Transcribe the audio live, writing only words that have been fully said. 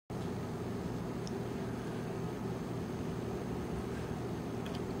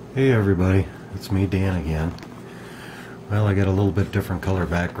Hey everybody, it's me Dan again. Well, I got a little bit different color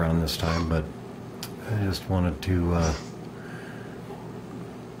background this time, but I just wanted to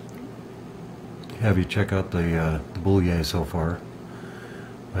have you check out the Bouillez so far.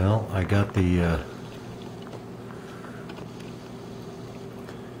 Well, I got the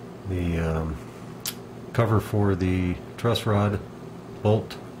cover for the truss rod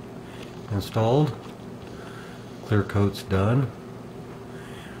bolt installed. Clear coat's done.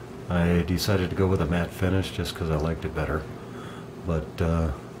 I decided to go with a matte finish just because I liked it better, but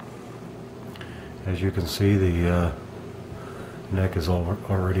as you can see, the neck is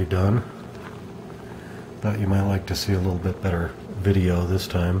already done. Thought you might like to see a little bit better video this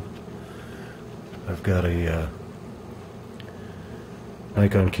time. I've got a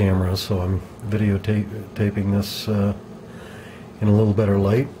Nikon camera, so I'm videotaping this in a little better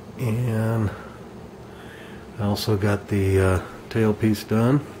light, and I also got the tailpiece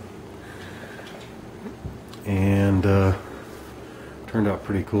done. And turned out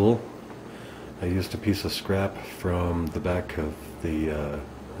pretty cool. I used a piece of scrap from the back of the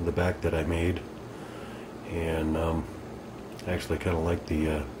back that I made, and I actually kind of like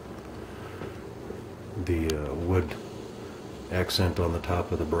the wood accent on the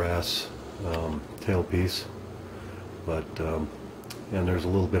top of the brass tailpiece. But and there's a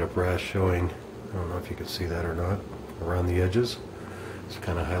little bit of brass showing. I don't know if you can see that or not around the edges. Just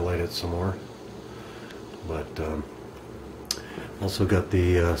kind of highlight it some more. But also got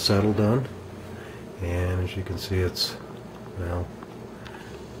the saddle done, and as you can see, it's, well,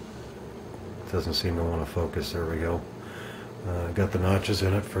 it doesn't seem to want to focus. There we go. Got the notches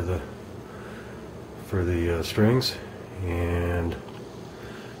in it for the strings, and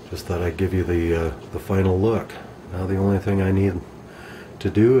just thought I'd give you the final look. Now the only thing I need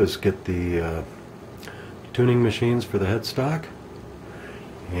to do is get the tuning machines for the headstock,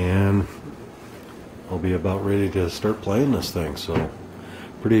 and I'll be about ready to start playing this thing. So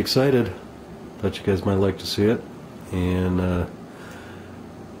pretty excited. Thought you guys might like to see it. And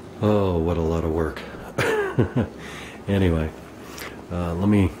oh, what a lot of work. Anyway, let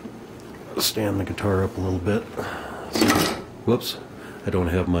me stand the guitar up a little bit. Whoops, I don't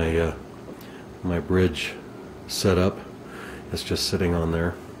have my my bridge set up. It's just sitting on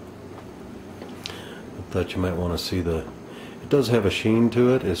there. I thought you might want to see it does have a sheen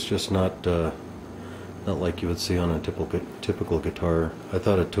to it. It's just not like you would see on a typical guitar. I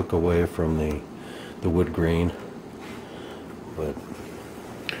thought it took away from the wood grain. But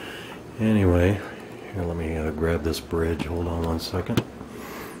anyway, here, let me grab this bridge. Hold on one second.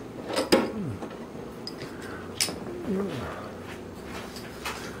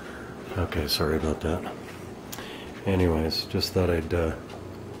 Okay, sorry about that. Anyways, just thought I'd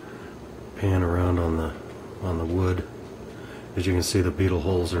pan around on the wood. As you can see, the beetle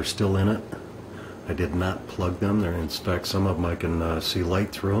holes are still in it. I did not plug them. They're, in fact, some of them I can see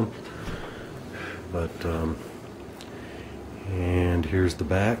light through them. But and here's the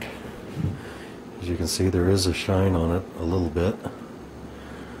back. As you can see, there is a shine on it a little bit.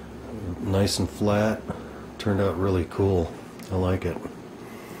 Nice and flat. Turned out really cool. I like it.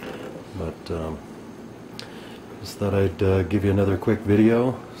 But just thought I'd give you another quick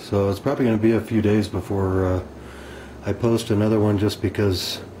video. So it's probably going to be a few days before I post another one, just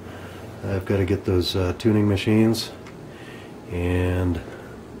because I've got to get those tuning machines, and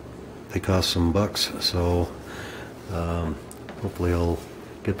they cost some bucks. So hopefully I'll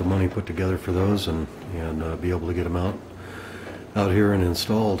get the money put together for those, and be able to get them out here and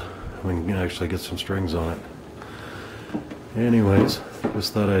installed. We can actually get some strings on it. Anyways,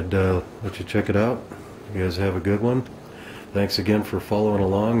 just thought I'd let you check it out. You guys have a good one. Thanks again for following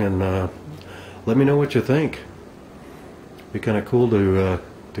along, and let me know what you think. Be kind of cool to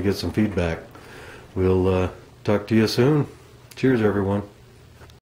get some feedback. We'll talk to you soon. Cheers, everyone.